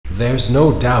There's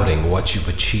no doubting what you've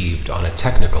achieved on a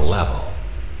technical level.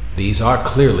 These are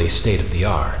clearly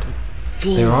state-of-the-art.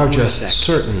 There are just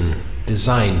certain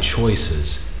design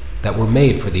choices that were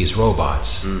made for these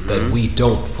robots that we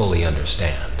don't fully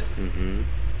understand.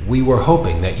 We were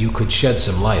hoping that you could shed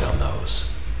some light on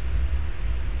those.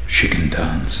 She can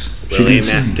dance. William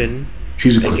She can sing. Afton,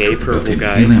 She's the equipped gay with a purple built-in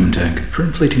guy. helium tank for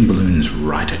inflating balloons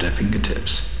right at her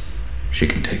fingertips. She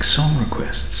can take song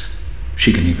requests.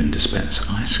 She can even dispense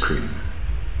ice cream.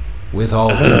 With all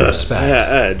due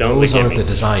respect, don't those look at aren't me. the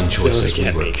design choices Don't we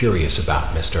look at were me. curious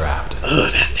about, Mr. Afton. Oh,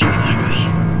 that thing's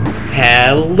ugly.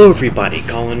 Hello everybody,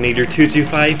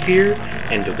 Colinator225 here,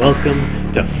 and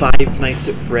welcome to Five Nights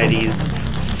at Freddy's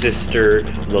sister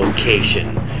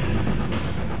location.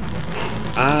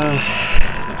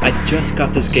 I just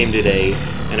got this game today,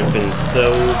 and I've been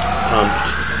so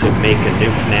pumped to make a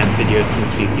new Fnaf video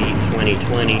since we beat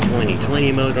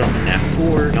 2020 mode on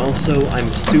Fnaf 4. And also,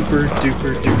 I'm super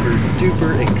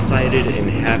duper excited and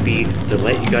happy to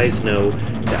let you guys know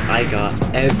that I got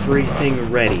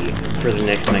everything ready for the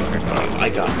next Minecraft video. I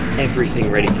got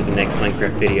everything ready for the next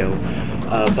Minecraft video.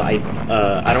 But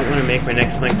I don't want to make my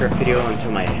next Minecraft video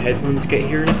until my headphones get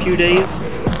here in a few days.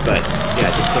 But yeah,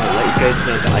 I just want to let you guys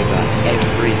know that I got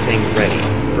everything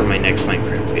ready for my next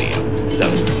Minecraft video. So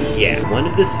yeah, I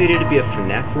wanted this video to be a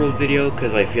Fnaf World video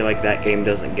because I feel like that game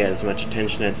doesn't get as much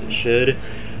attention as it should.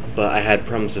 But I had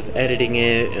problems with editing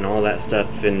it and all that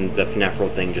stuff, and the Fnaf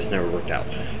World thing just never worked out.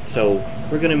 So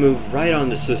we're gonna move right on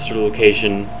to sister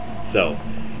location. So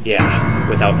yeah,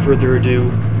 without further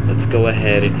ado, let's go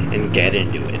ahead and get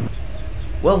into it.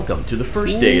 Welcome to the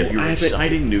first day of your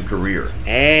exciting new career.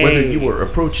 Hey. Whether you were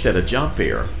approached at a job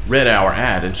fair, read our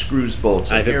ad and screws,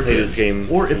 bolts, and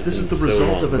hairpins, or if this is the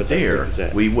result of a dare,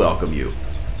 we welcome you.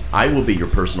 I will be your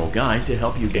personal guide to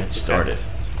help you get started.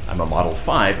 I'm a Model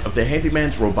 5 of the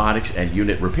Handyman's Robotics and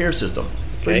Unit Repair System,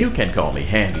 but you can call me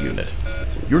Hand Unit.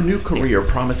 Your new career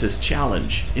promises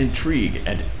challenge, intrigue,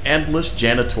 and endless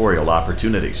janitorial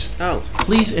opportunities.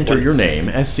 Please enter your name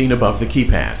as seen above the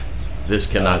keypad. This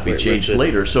cannot be changed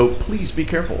later, so please be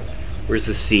careful. Where's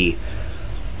the C?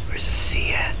 Where's the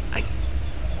C at?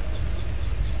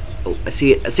 Oh, I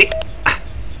see it. I see it.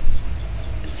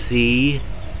 C.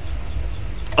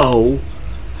 O.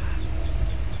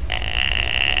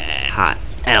 Hot.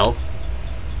 L.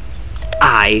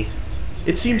 I.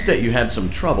 It seems that you had some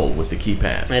trouble with the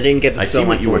keypad. I didn't get to spell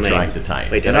my full name. I see what you were trying to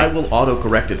type, Wait, and I will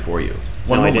auto-correct it for you.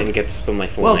 One moment. I didn't get to spell my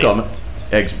full name. Welcome,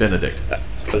 Eggs Benedict. I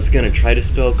was gonna try to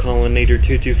spell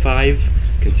Colinator225,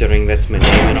 considering that's my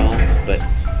name and all, but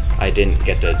I didn't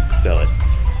get to spell it.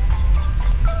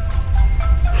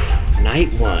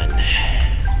 Night 1.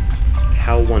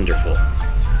 How wonderful.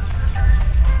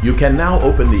 You can now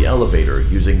open the elevator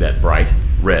using that bright,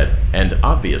 red, and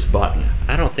obvious button.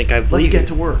 I don't think I believe. Let's get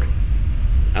to work.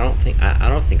 I don't think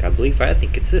I believe. I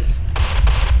think it's this.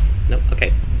 Nope.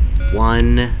 Okay.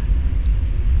 1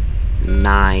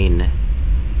 9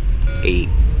 8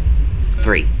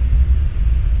 3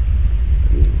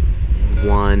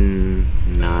 1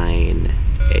 9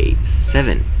 8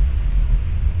 7.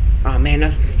 Oh man,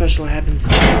 nothing special happens.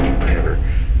 Whatever.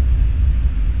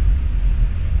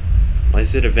 Why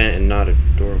is it a vent and not a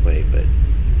doorway? But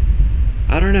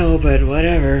I don't know. But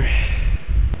whatever.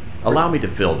 Allow me to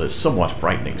fill this somewhat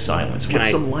frightening silence with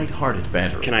some light-hearted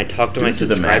banter. Can I talk to my subscribers,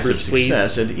 Due to the massive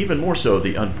success, please? and even more so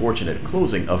the unfortunate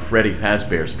closing of Freddy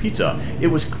Fazbear's Pizza, it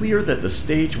was clear that the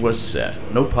stage was set,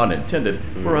 no pun intended,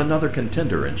 for another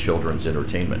contender in children's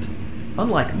entertainment.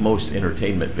 Unlike most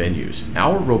entertainment venues,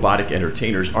 our robotic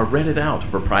entertainers are rented out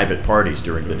for private parties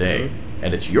during the day,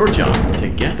 and it's your job to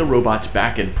get the robots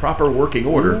back in proper working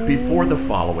order before the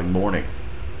following morning.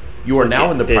 You are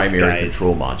now in the primary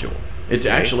control module. It's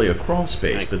actually a crawl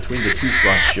space between the two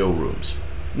front showrooms.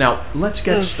 Now, let's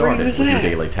get started with your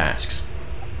daily tasks.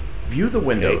 View the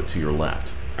window to your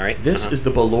left. This is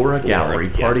the Ballora Gallery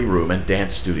Party Room and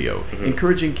Dance Studio,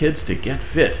 encouraging kids to get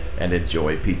fit and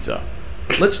enjoy pizza.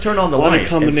 Let's turn on the light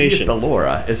and see if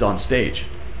Ballora is on stage.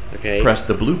 Press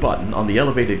the blue button on the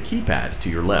elevated keypad to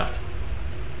your left.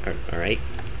 Alright.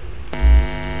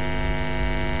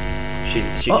 She's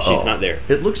not there.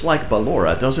 It looks like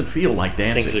Ballora doesn't feel like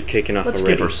dancing. Things are kicking off Let's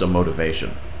already. give her some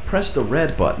motivation. Press the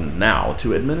red button now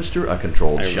to administer a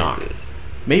controlled shock.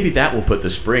 Maybe that will put the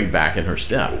spring back in her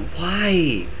step.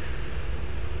 Why?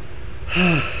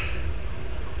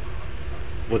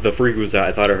 What the freak was that?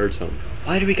 I thought I heard something.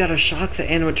 Why do we gotta shock the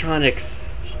animatronics?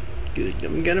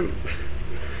 I'm gonna...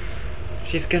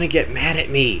 She's gonna get mad at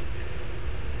me.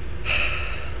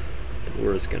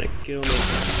 Ballora's gonna kill me.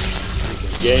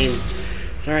 Freaking game.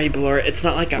 Sorry, Ballora. It's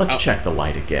not like Let's check the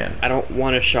light again. I don't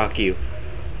want to shock you,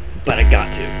 but I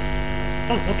got to.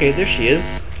 Oh, okay, there she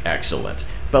is. Excellent.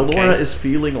 Bellora is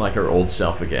feeling like her old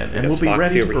self again and will be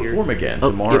ready to perform again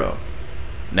tomorrow. Yep.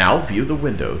 Now view the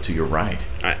window to your right.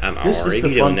 This is the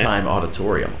Funtime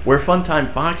Auditorium, where Funtime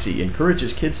Foxy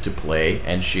encourages kids to play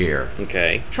and share.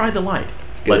 Okay. Try the light.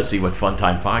 Let's see what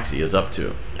Funtime Foxy is up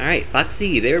to. Alright,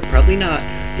 Foxy, they're probably not.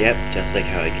 Yep, just like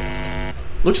how I guessed.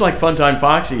 Looks like Funtime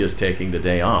Foxy is taking the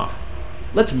day off.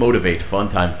 Let's motivate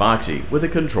Funtime Foxy with a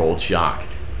controlled shock.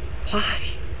 Why?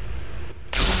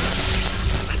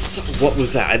 What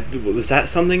was that? Was that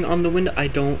something on the window? I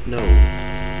don't know.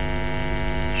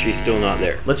 She's still not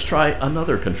there. Let's try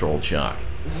another controlled shock.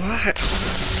 What?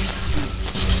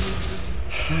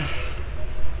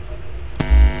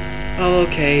 Oh,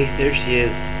 okay. There she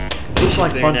is. Looks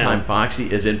like Funtime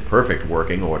Foxy is in perfect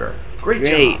working order. Great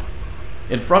job.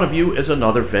 In front of you is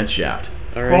another vent shaft.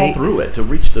 Crawl through it to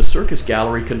reach the Circus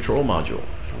Gallery control module.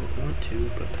 I don't want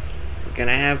to, but we're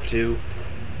gonna have to.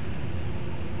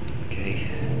 Okay.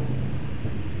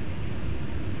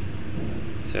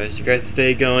 So as you guys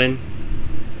stay going,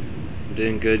 I'm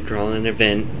doing good crawling an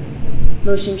event.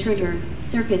 Motion trigger,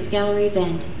 Circus Gallery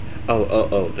vent.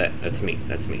 Oh, that's me,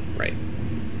 right.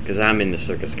 Because I'm in the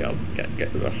Circus Gallery.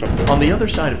 On the other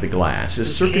side of the glass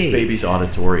is Circus Baby's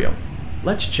auditorium.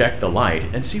 Let's check the light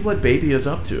and see what Baby is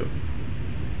up to.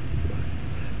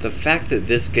 The fact that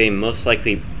this game most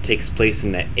likely takes place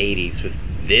in the 80s with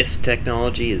this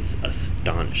technology is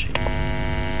astonishing.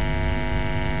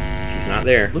 She's not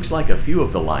there. Looks like a few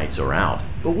of the lights are out,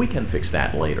 but we can fix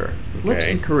that later. Okay. Let's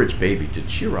encourage Baby to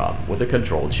cheer up with a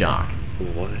controlled shock.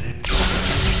 What?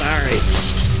 Sorry.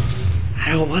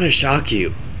 I don't want to shock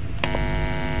you.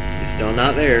 You're still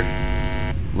not there.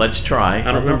 Let's try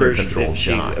another controlled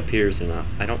shock. She appears or not.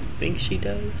 I don't think she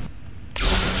does.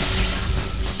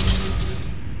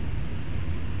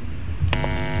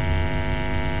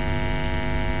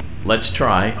 Let's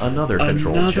try another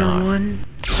controlled shock. Another one?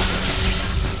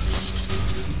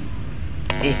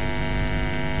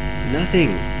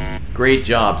 Nothing. Great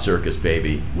job, Circus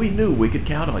Baby. We knew we could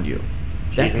count on you.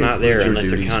 She's not there unless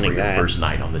you're counting that. First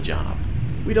night on the job.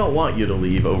 We don't want you to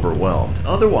leave overwhelmed.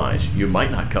 Otherwise, you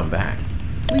might not come back.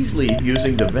 Please leave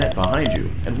using the vent behind you,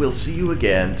 and we'll see you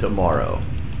again tomorrow.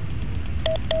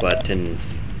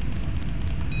 Buttons.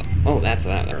 Oh, that's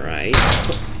that, right?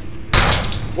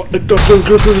 What? Go!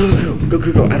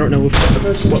 I don't know if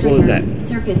what was that?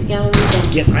 Circus Gallery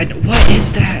vent. Yes, I know. What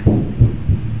is that?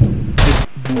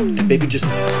 Did Baby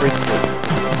just break the...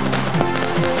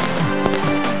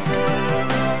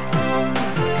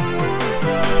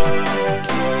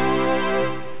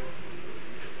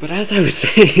 But as I was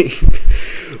saying,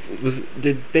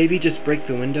 did Baby just break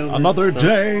the window? Another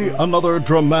day, another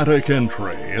dramatic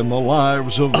entry in the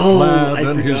lives of Vlad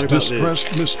and his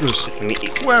distressed mistress.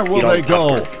 Where will they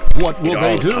go? What will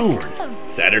they do?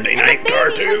 Saturday night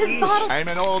cartoons. I'm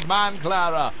an old man,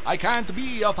 Clara. I can't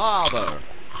be a father.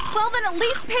 Well, then at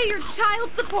least pay your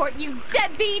child support, you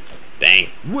deadbeat! Dang.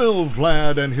 Will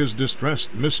Vlad and his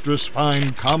distressed mistress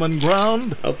find common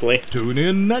ground? Hopefully. Tune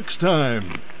in next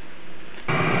time.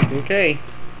 Okay.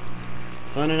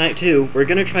 It's on a night 2. We're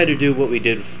gonna try to do what we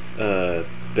did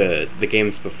the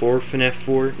games before FNAF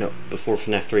 4. No, before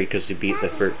FNAF 3, because we beat the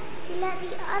first. You let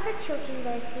the other children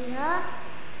go see her.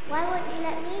 Why won't you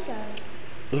let me go?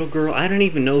 Little girl, I don't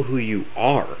even know who you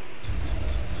are.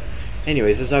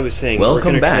 Anyways, as I was saying,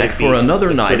 welcome back for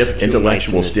another night of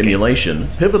intellectual stimulation,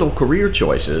 pivotal career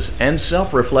choices, and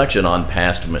self-reflection on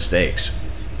past mistakes.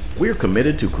 We're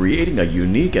committed to creating a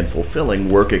unique and fulfilling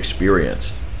work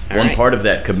experience. One part of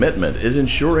that commitment is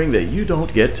ensuring that you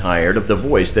don't get tired of the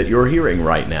voice that you're hearing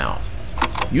right now.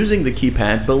 Using the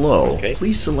keypad below,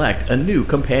 please select a new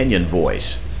companion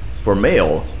voice. For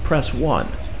male, press 1.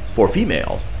 For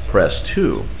female, press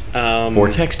 2. For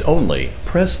text only,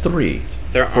 press 3.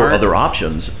 For other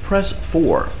options, press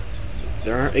 4.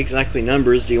 There aren't exactly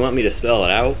numbers. Do you want me to spell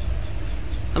it out?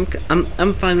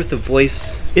 I'm fine with the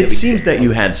voice. It seems that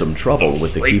you had some trouble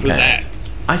with the keypad.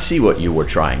 I see what you were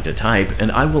trying to type, and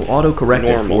I will auto-correct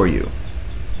it for you.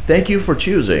 Thank you for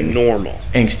choosing Normal.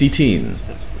 Angsty Teen.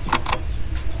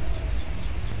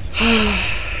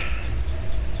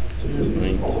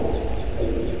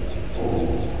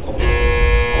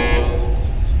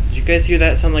 Did you guys hear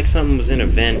that? Sound like something was in a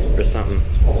vent or something.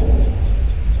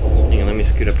 Hang on, let me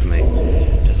scoot up to my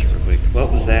desk real quick.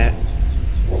 What was that?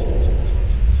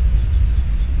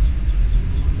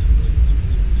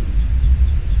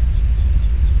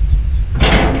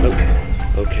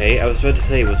 Oh, okay, I was about to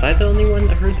say, was I the only one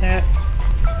that heard that?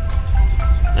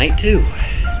 Night 2.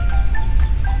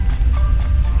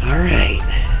 Alright.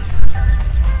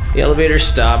 The elevator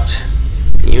stopped.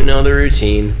 You know the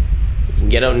routine. can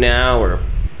get out now or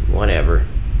whatever.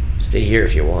 Stay here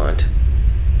if you want.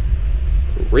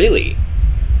 Really?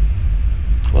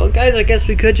 Well, guys, I guess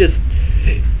we could just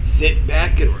sit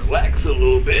back and relax a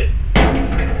little bit.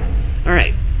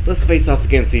 Alright, let's face off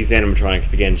against these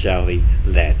animatronics again, shall we?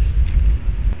 Let's.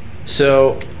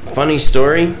 So, funny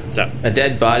story. What's up? A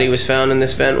dead body was found in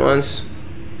this vent once.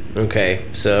 Okay,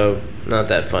 so not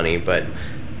that funny, but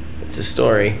it's a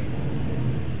story.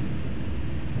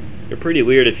 You're pretty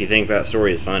weird if you think that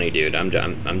story is funny, dude. I'm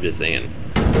just saying.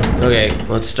 Okay,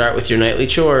 let's start with your nightly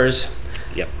chores.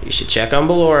 Yep. You should check on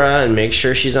Ballora and make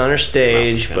sure she's on her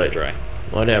stage, but dry.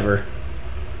 Whatever.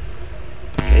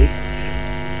 Okay.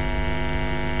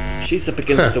 She's up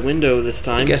against the window this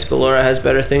time. I guess Ballora has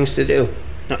better things to do.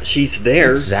 No, she's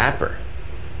there. Let's zap her.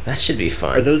 That should be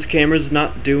fun. Are those cameras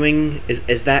not doing...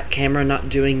 Is that camera not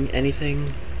doing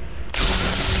anything?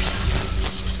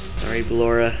 Sorry,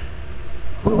 Ballora.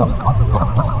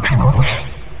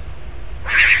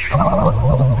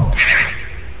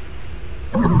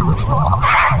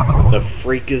 The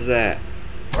freak is that?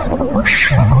 I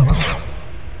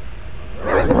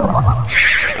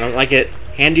don't like it.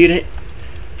 Hand unit.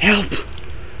 Help!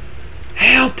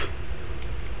 Help!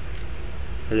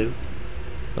 Hello?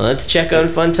 Well, let's check on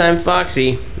Funtime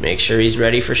Foxy. Make sure he's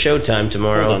ready for showtime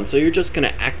tomorrow. Hold on, so you're just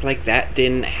gonna act like that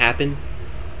didn't happen?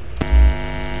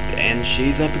 And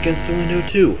she's up against the window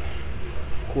too.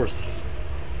 Of course.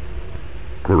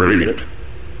 Great.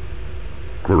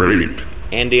 Great.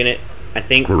 Andy in it. I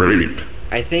think. Great.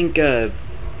 I think.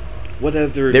 What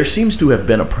other? There seems to have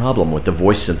been a problem with the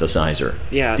voice synthesizer.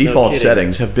 Yeah. Default no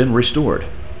settings have been restored.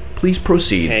 Please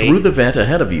proceed through the vent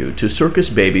ahead of you to Circus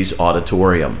Baby's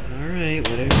auditorium. All right,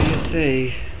 whatever you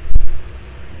say.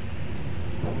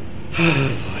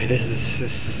 Oh boy, this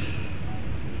is.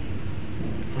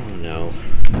 Oh no.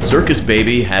 Circus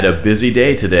Baby had a busy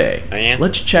day today. I am?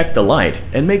 Let's check the light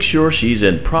and make sure she's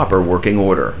in proper working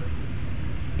order.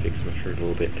 Fix my shirt a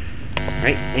little bit.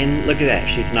 Right, and look at that.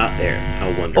 She's not there. How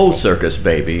wonderful. Oh, Circus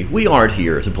Baby, we aren't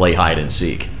here to play hide and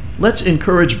seek. Let's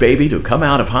encourage Baby to come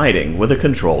out of hiding with a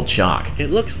controlled shock. It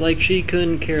looks like she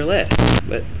couldn't care less,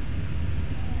 but...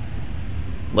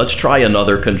 Let's try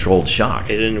another controlled shock.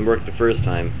 It didn't work the first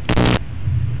time.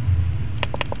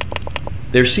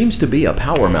 There seems to be a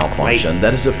power malfunction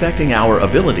that is affecting our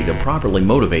ability to properly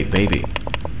motivate Baby.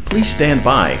 Please stand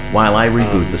by while I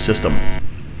reboot the system.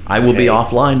 I will be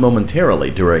offline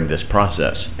momentarily during this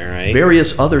process. Alright.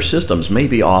 Various other systems may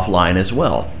be offline as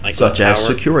well, like such as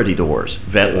security doors,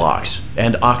 vent locks,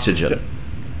 and oxygen.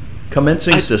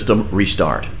 Commencing system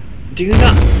restart. Do you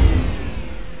not...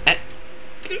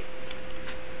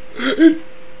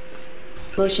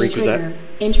 Motion trigger.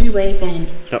 Entryway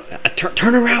vent. No,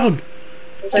 turn around!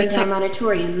 Funtime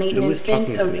auditorium maintenance vent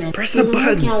open. Press the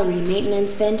buttons! Gallery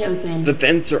maintenance vent open. The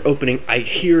vents are opening. I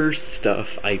hear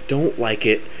stuff. I don't like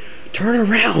it. Turn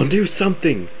around! Do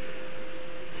something!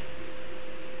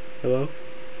 Hello?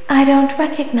 I don't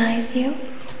recognize you.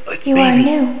 It's you Baby. Are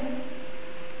new.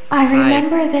 I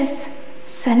remember this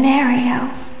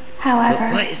scenario. However,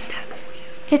 What is that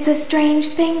noise? It's a strange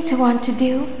thing to want to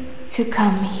do, to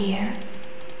come here.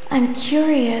 I'm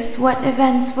curious what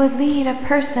events would lead a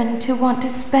person to want to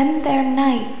spend their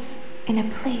nights in a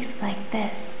place like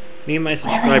this. Me and my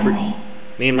subscriber. Willingly.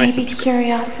 Me and my Maybe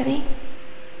curiosity.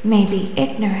 Maybe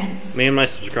ignorance. Me and my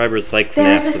subscribers like There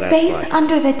Fnaf, is a so that's space why.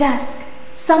 under the desk.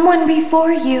 Someone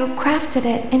before you crafted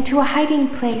it into a hiding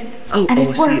place, and I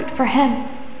it see worked it. for him.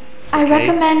 I Okay.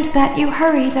 recommend that you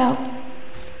hurry, though.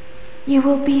 You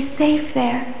will be safe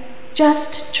there.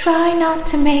 Just try not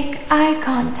to make eye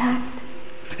contact.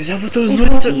 Is that what those It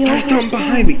noises will are? be There's over something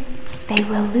behind me. soon. They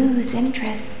will lose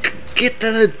interest. Get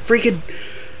the freaking...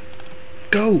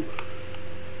 Go!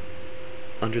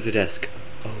 Under the desk.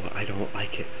 Oh, I don't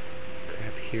like it.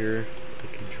 Grab here.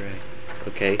 Click and drag.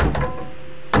 Okay.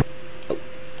 Oh.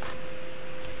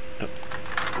 Oh.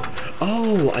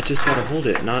 Oh, I just gotta hold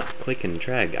it, not click and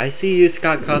drag. I see you,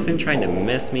 Scott Coffin, trying to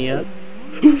mess me up.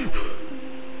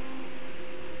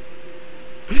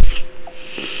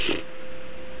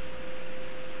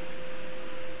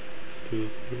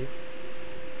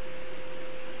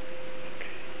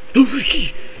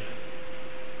 Okay.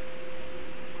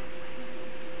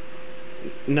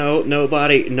 No,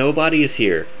 nobody is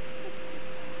here.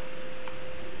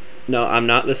 No, I'm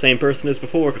not the same person as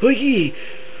before. The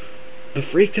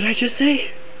freak, did I just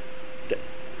say?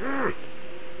 What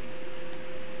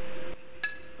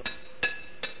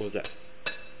was that?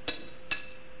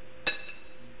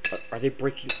 Are they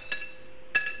breaking?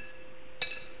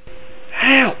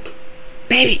 Help!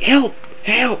 Baby, help!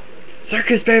 Help!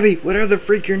 Circus Baby, whatever the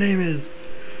freak your name is.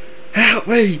 Help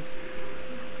me!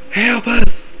 Help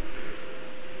us!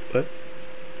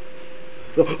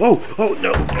 Oh,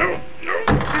 no, no, no.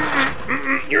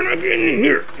 You're not getting in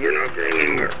here. You're not getting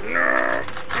in here. No.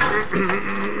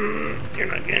 You're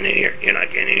not getting in here. You're not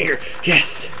getting in here.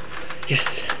 Yes.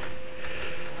 Yes.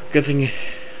 Good thing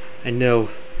I know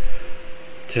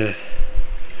to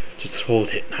just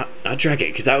hold it, not drag it,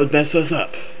 because that would mess us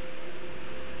up.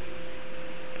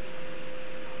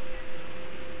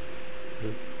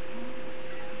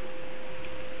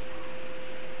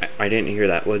 I didn't hear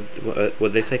that.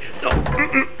 What'd they say? No.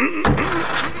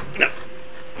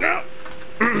 No.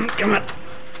 Come on.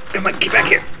 Come on. Get back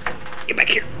here. Get back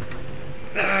here.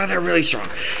 They're really strong.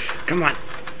 Come on.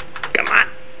 Come on.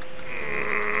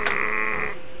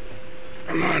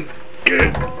 Come on. Get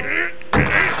it. Get it. Get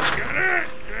it. Get it.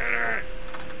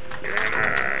 Get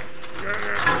it.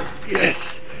 Get it.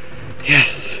 Yes.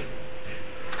 Yes.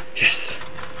 Yes.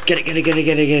 Get it. Get it. Get it.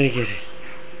 Get it. Get it. Get it.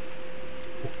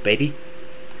 Baby.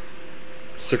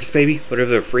 Circus Baby, whatever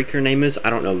the freaker name is. I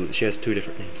don't know. She has 2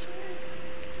 different names.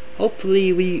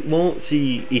 Hopefully we won't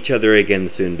see each other again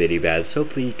soon, Biddy Babs.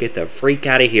 Hopefully you get the freak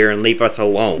out of here and leave us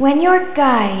alone. When your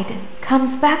guide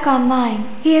comes back online,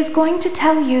 he is going to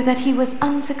tell you that he was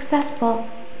unsuccessful,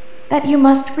 that you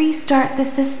must restart the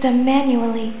system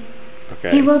manually.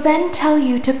 Okay. He will then tell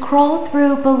you to crawl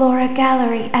through Ballora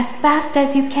Gallery as fast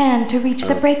as you can to reach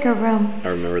the breaker room. I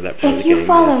remember that part of If the you game,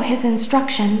 follow yes. his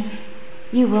instructions,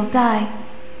 you will die.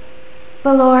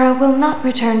 Ballora will not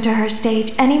return to her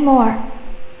stage anymore.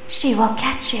 She will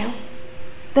catch you.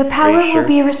 The power will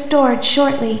be restored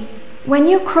shortly. When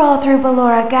you crawl through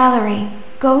Ballora Gallery,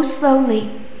 go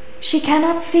slowly. She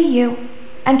cannot see you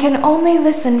and can only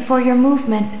listen for your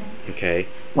movement. Okay.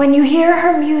 When you hear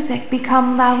her music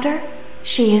become louder,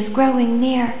 she is growing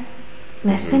near,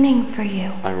 listening for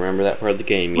you. I remember that part of the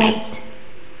game, yes. Wait,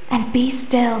 and be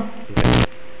still. Okay.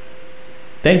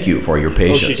 Thank you for your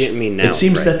patience. Oh, she didn't mean now. It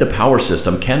seems that the power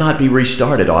system cannot be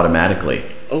restarted automatically.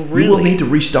 Oh, really? You will need to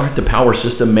restart the power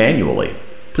system manually.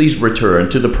 Please return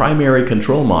to the primary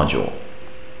control module.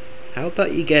 How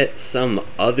about you get some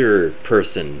other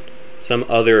person, some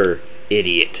other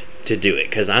idiot to do it,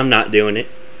 because I'm not doing it.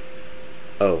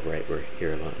 Oh, right, we're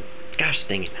here alone. Gosh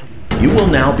dang it. You will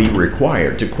now be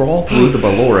required to crawl through the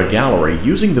Ballora Gallery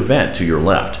using the vent to your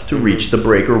left to reach the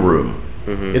breaker room.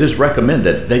 It is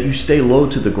recommended that you stay low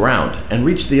to the ground and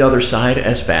reach the other side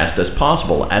as fast as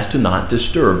possible as to not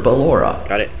disturb Ballora.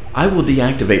 Got it. I will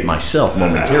deactivate myself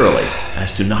momentarily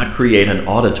as to not create an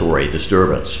auditory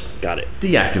disturbance. Got it.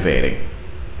 Deactivating.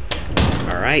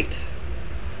 Alright.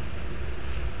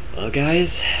 Well,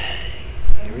 guys,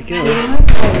 here we go.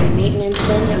 Maintenance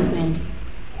vent opened.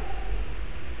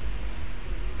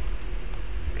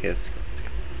 Okay, let's go.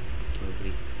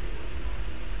 Slowly.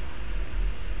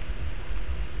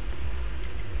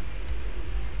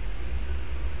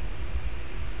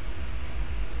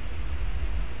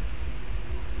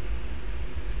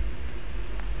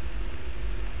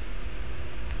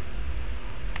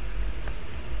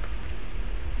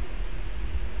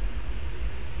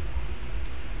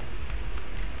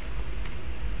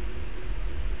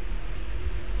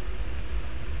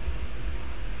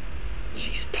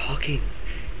 She's talking.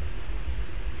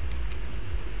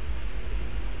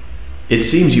 It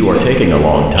seems you are taking a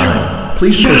long time.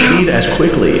 Please proceed as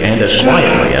quickly and as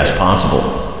quietly as possible.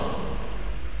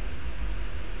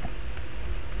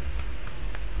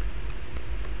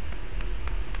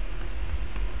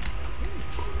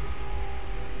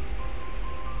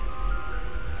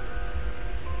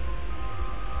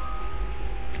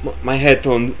 My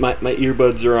headphones, my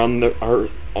earbuds are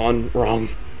on wrong.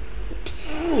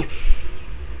 Go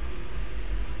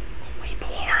away,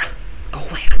 Ballora. Go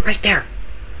away, I'm right there.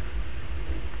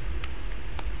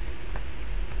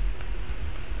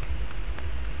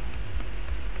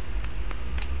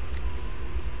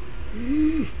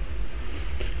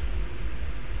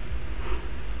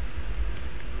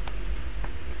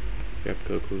 Yep,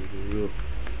 go.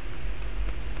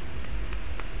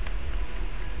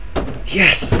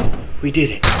 Yes! We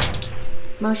did it!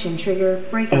 Motion trigger,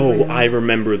 breaker Oh, room. I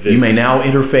remember this. You may now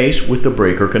interface with the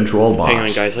breaker control box. Hang on,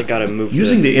 guys, I gotta move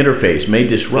Using the interface may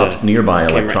disrupt nearby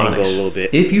camera electronics. angle a little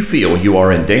bit. If you feel you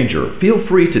are in danger, feel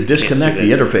free to disconnect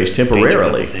the interface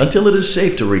temporarily until it is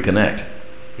safe to reconnect.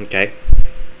 Okay.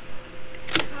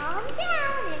 Calm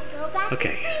down and go back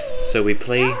Okay, to sleep. so we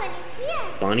play No one is here.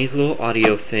 Bonnie's little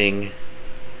audio thing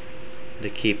to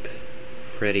keep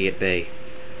Freddy at bay.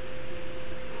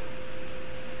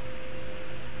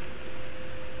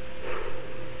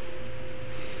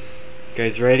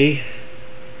 Guys ready?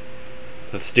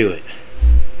 Let's do it.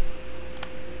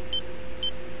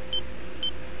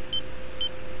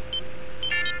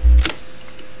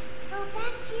 Go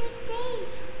back to your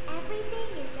stage. Everything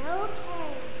is okay.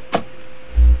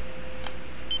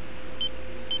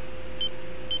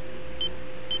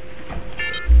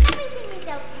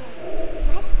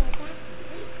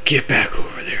 Get back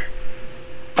over there.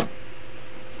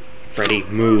 Freddy,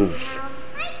 move.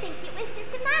 I think it was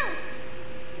just a mouse.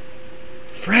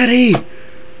 Freddy!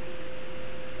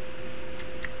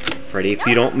 Freddy, if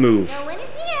you don't move. No one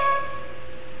is here.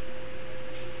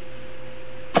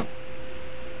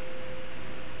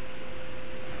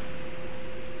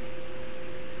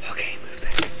 Okay, move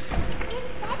back.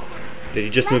 It's bedtime. Did he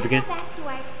just move again? Let's go back to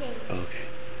our stage. Oh, okay.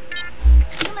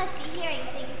 You must be hearing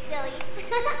things, silly.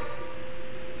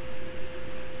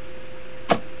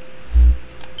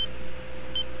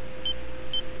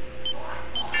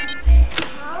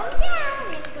 Calm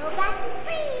down and go back to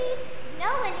sleep. No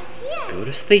one is here. Go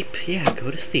to sleep. Yeah,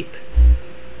 go to sleep.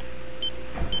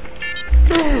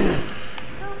 Go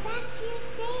back to your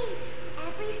stage.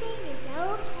 Everything is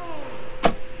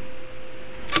okay.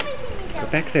 Everything is okay. Go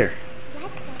back there.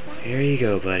 Let's go back. Here you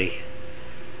go, buddy.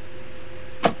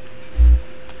 Oh,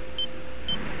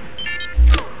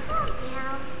 calm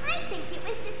down. I think it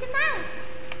was just a mouse.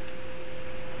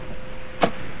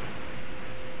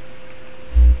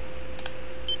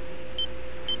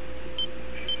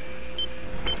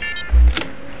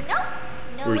 Nope.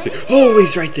 No Where is he? one Oh,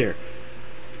 he's right there.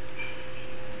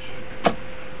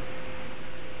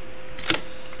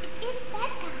 It's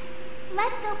bedtime.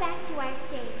 Let's go back to our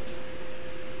stage.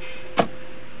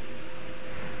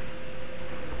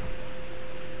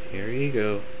 Here you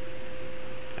go.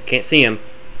 I can't see him.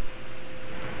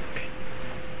 Okay.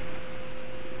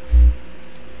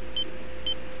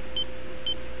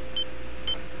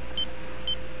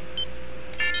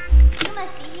 You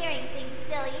must be hearing things,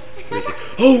 silly. Where is he?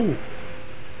 Oh!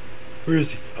 Where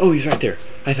is he? Oh, he's right there.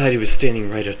 I thought he was standing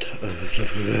right at. Calm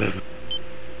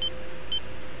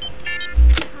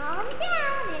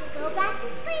down and go back to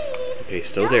sleep. Okay,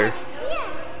 still No there. one is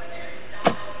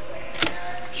here.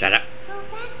 Shut up. Go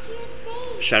back to your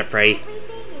stage. Shut up, Freddy.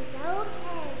 Everything is okay.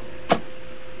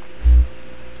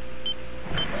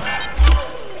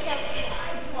 Everything is okay.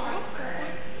 Let's go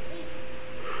back to sleep.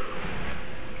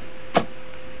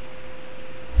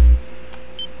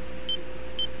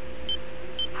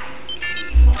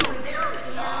 Calm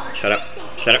down. Shut up.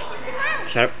 Shut up. Just a mouse.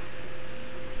 Shut up.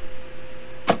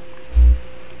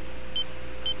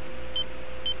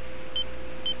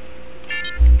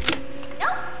 Nope.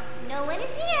 No one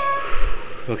is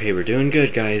here. Okay, we're doing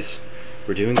good, guys.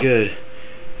 We're doing good.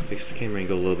 Fix the camera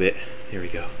angle a little bit. Here we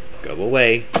go. Go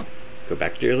away. Go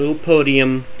back to your little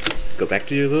podium. Go back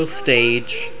to your little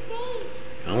stage.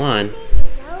 Come on. Everything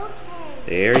is okay.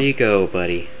 There you go,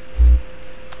 buddy.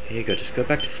 There you go. Just go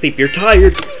back to sleep. You're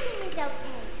tired. Everything is okay.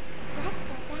 Let's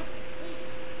go back to sleep.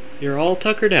 You're all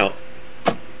tuckered out.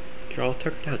 You're all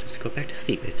tuckered out. Just go back to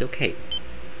sleep. It's okay.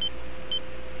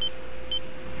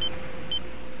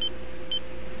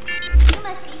 You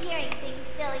must be hearing things,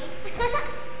 silly.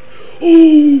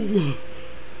 Oh!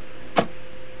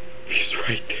 He's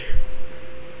right there.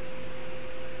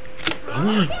 Come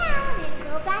on. Down and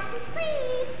go back to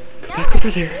sleep. Go No back over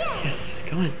one's there. here. Yes,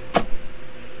 go on.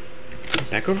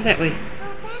 Back over that way. Go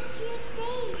back to your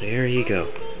stage. There you go.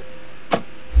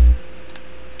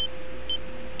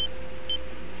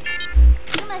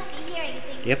 You must be hearing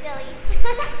things, Yep. silly.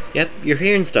 Yep, you're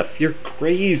hearing stuff. You're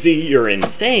crazy. You're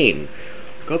insane.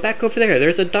 Go back over there.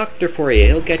 There's a doctor for you.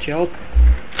 He'll get you all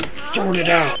sorted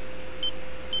out.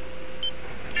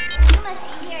 You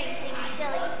must be hearing things,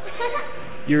 silly.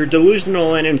 You're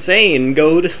delusional and insane.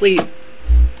 Go to sleep.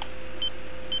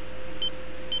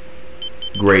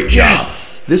 Great job.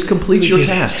 Yes! This completes We your did it.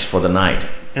 tasks for the night.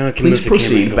 Now I can Please move the camera and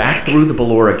proceed go back through the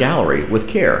Ballora Gallery with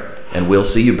care, and we'll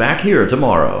see you back here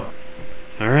tomorrow.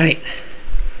 All right.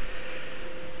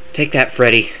 Take that,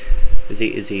 Freddy. Is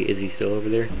he still over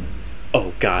there?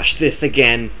 Oh gosh, this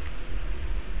again.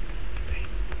 Okay.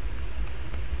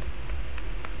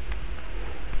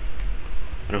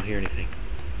 I don't hear anything.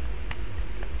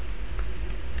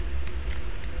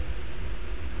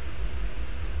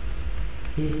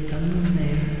 Is someone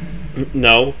there?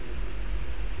 No.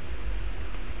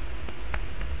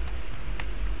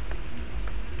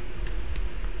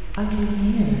 I can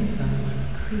hear someone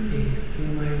creeping through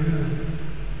my room.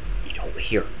 You don't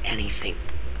hear anything.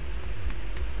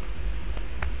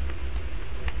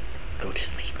 Go to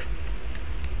sleep.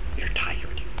 You're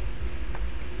tired.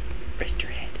 Rest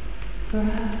your head.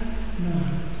 Perhaps not.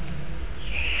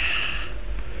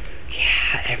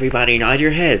 Yeah, everybody nod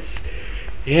your heads.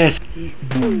 Yes.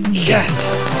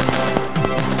 Yes.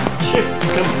 Shift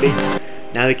complete.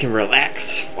 Now we can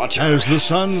relax. Watch As the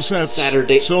sun sets,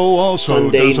 Saturday, so also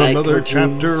Sunday does night another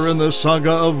cartoons. chapter in the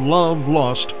saga of love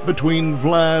lost between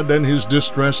Vlad and his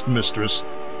distressed mistress.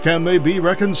 Can they be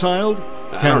reconciled?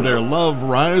 I Can don't their know. love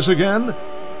rise again?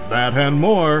 That and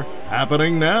more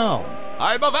happening now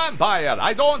I'm a vampire.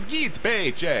 I don't get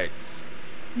paychecks.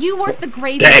 You work the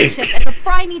graveyard shift at the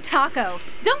Fry Me Taco.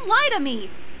 Don't lie to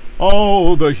me.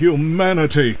 Oh, the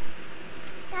humanity.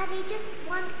 Daddy, just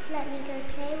once let me go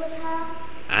play with her.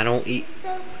 I don't eat. She's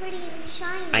so pretty and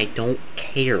shiny. I don't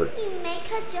care. Didn't you make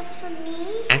her just for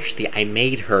me? Actually, I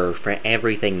made her for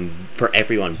everything, for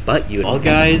everyone but you. Well,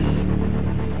 guys,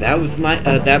 that was my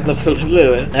that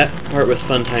part with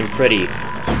Funtime Freddy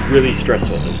was really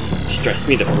stressful. It stressed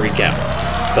me to freak out,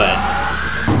 but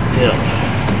still,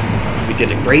 we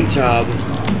did a great job.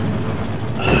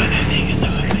 Oh, that thing is so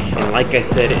ugly. And like I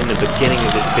said in the beginning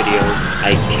of this video,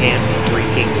 I can't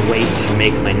freaking wait to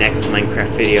make my next Minecraft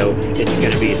video. It's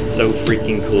gonna be so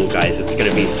freaking cool, guys. It's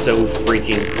gonna be so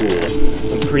freaking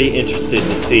cool. I'm pretty interested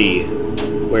to see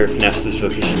where Fnaf's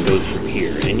location goes from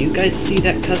here. And you guys see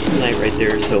that custom night right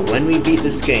there, so when we beat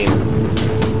this game,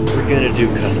 we're gonna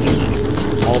do custom night.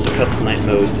 All the custom night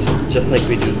modes, just like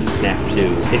we do with Fnaf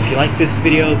 2. If you like this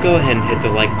video, go ahead and hit the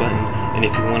like button. And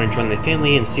if you want to join the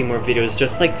family and see more videos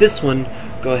just like this one,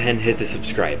 go ahead and hit the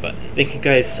subscribe button. Thank you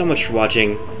guys so much for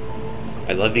watching.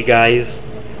 I love you guys,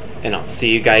 and I'll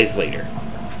see you guys later.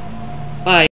 Bye!